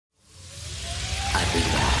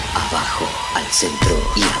Arriba, abajo, al centro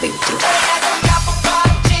y adentro.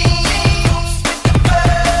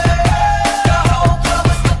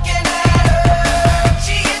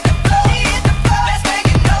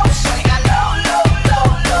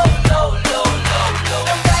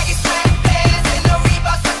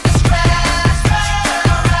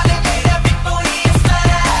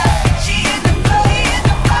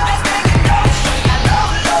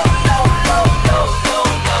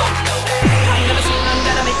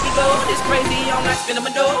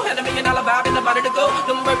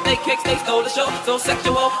 Cakes, they stole the show, so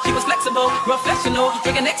sexual, she was flexible, professional,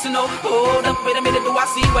 drinking Xanol. Hold up, wait a minute, do I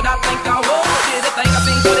see what I think I will? Did the thing I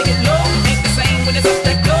seen so they get low, ain't the same when it's up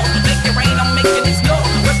that glow. Make it rain, I'm making it snow.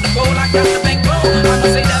 What's the goal? I got the bankroll. I'ma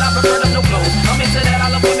say that I prefer them no clothes. I'm into that,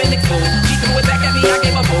 I love women exposed. She threw it back at me, I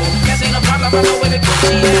gave a bull. Cash ain't a problem, I know where it goes.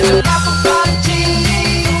 She had the apple bottom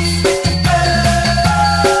jeans,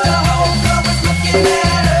 the whole club was looking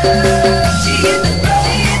at her. She hit the floor,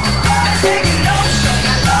 let's take it low.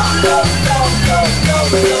 Low, low, low, low,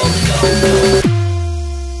 low, low, low.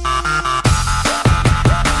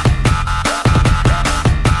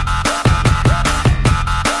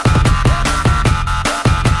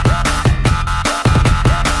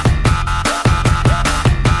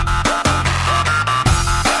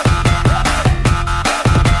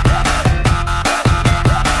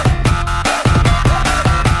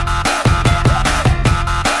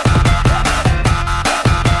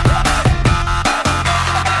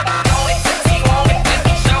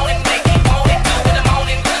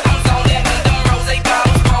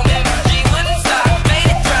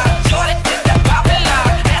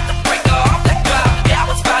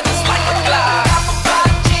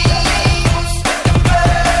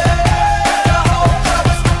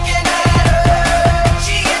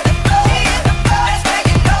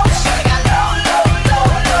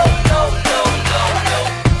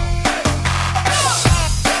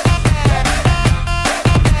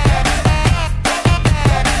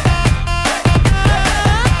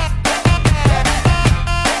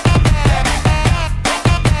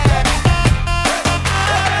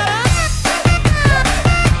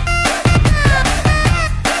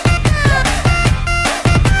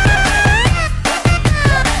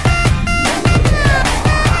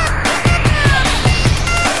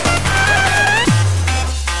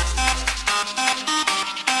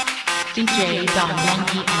 DJ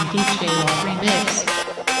DLM and DJ Remix.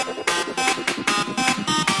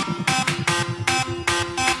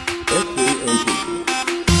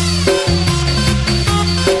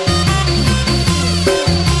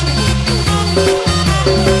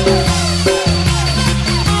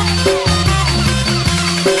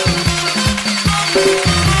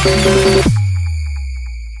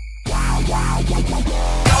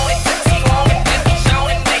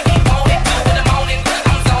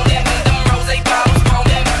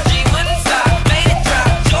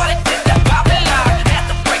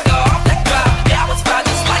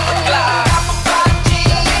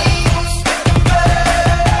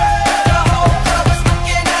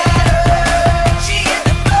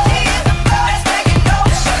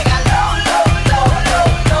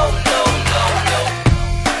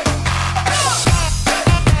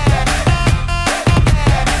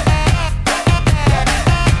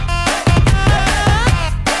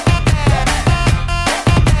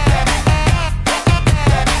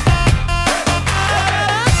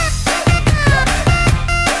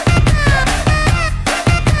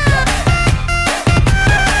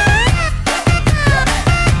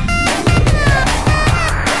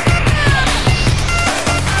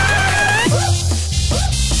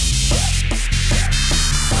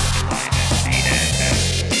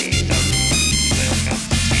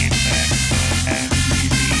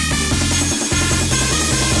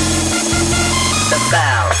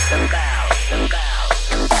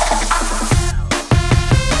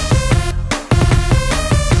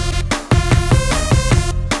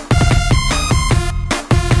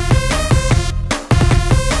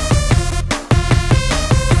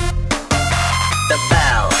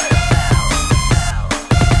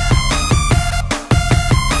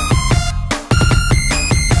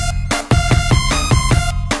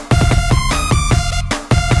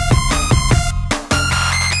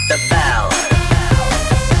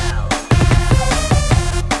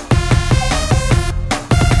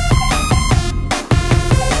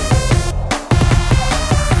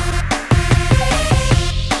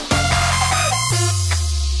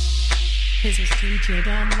 This is DJ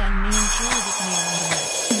DLM and me and Joe with me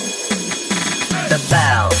on the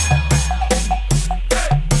bells.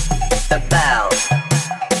 The bells.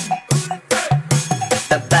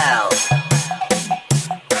 The bells.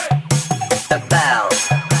 The bells.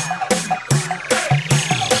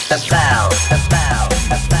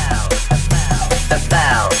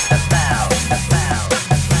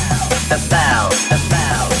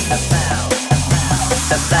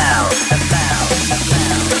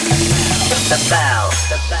 bow,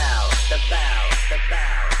 the bow, the bow, the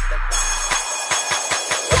bow, the bow.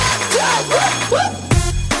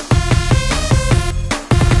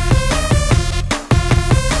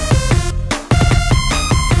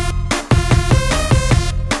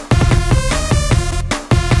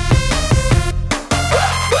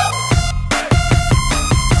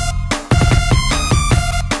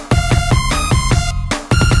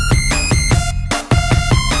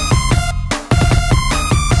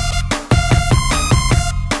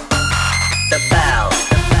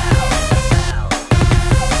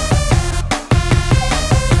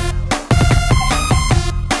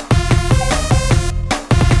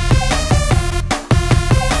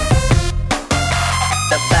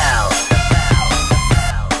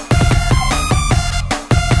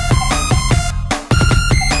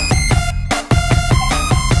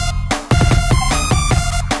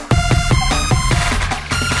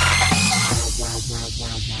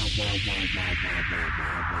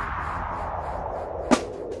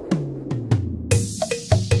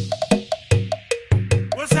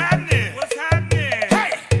 What's happening? What's happening?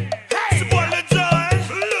 Hey, hey, it's your boy Lil John.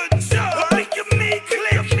 Lil John. Make your me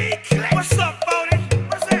click. What's up, Bodie?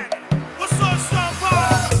 What's happening? What's up, Sean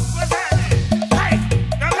Paul? What's happening? Hey,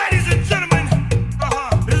 now ladies and gentlemen,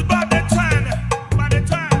 it's about that time.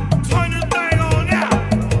 Turn this thing on out.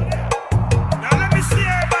 Now let me see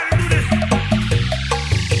everybody do this.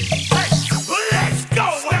 Hey, let's go.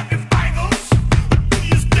 Snap your fingers, do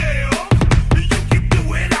your style. You can do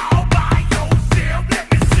it all by yourself. Let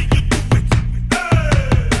me see you do it.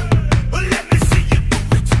 Let me see you do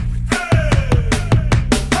it.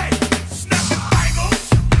 Hey, snap your fingers,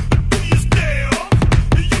 do your style.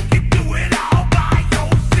 You can do it all by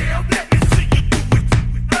yourself. Let me see you do it.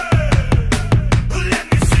 Let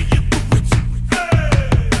me see you do it.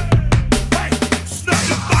 Hey, snap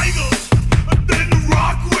your fingers, then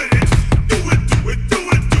rock with it. Do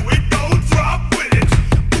it, don't drop with it.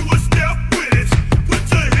 Do a step with it, put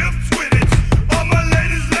your hips with it. All my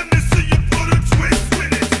ladies, let me see you put a twist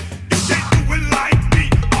with it. You can't do it like me,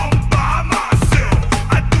 I'm by myself.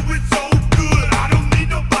 I do it so good, I don't need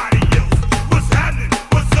nobody else. What's happening?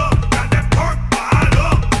 What's up? Got that perk fired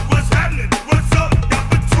up. What's happening? What's up? Got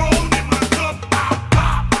Patron in my cup.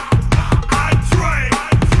 I drink.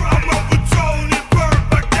 I'm on Patron and perk,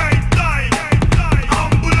 I can't think.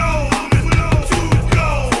 I'm blown, too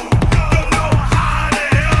cold. Don't know how the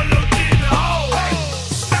hell to get home.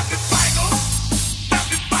 Snap your fingers, snap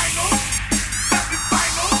your fingers, snap your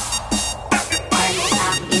fingers, snap your fingers.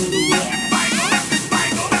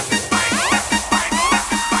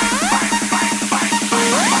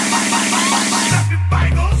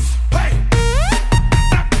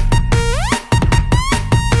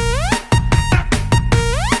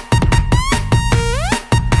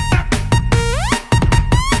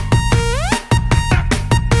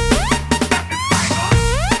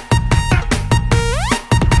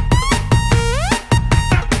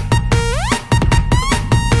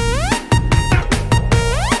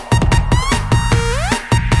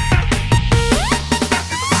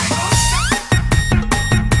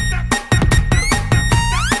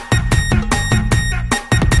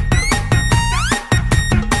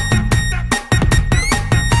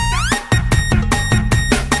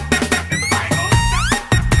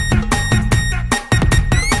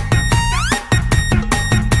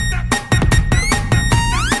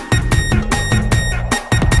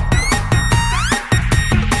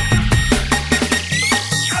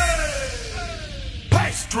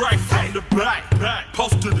 Hey, straight from the back,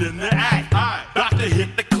 posted in the act. About to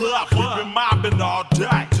hit the club, we've been mobbing all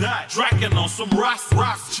day. Drinking on some rocks,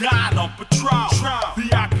 John on Patron.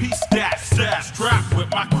 VIP stats, strapped with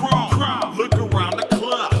my chrome. Look around the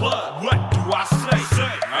club, what do I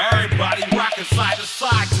say? Everybody rocking side to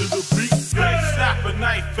side to the beat. They snapping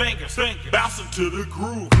their fingers, bouncing to the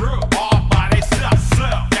groove.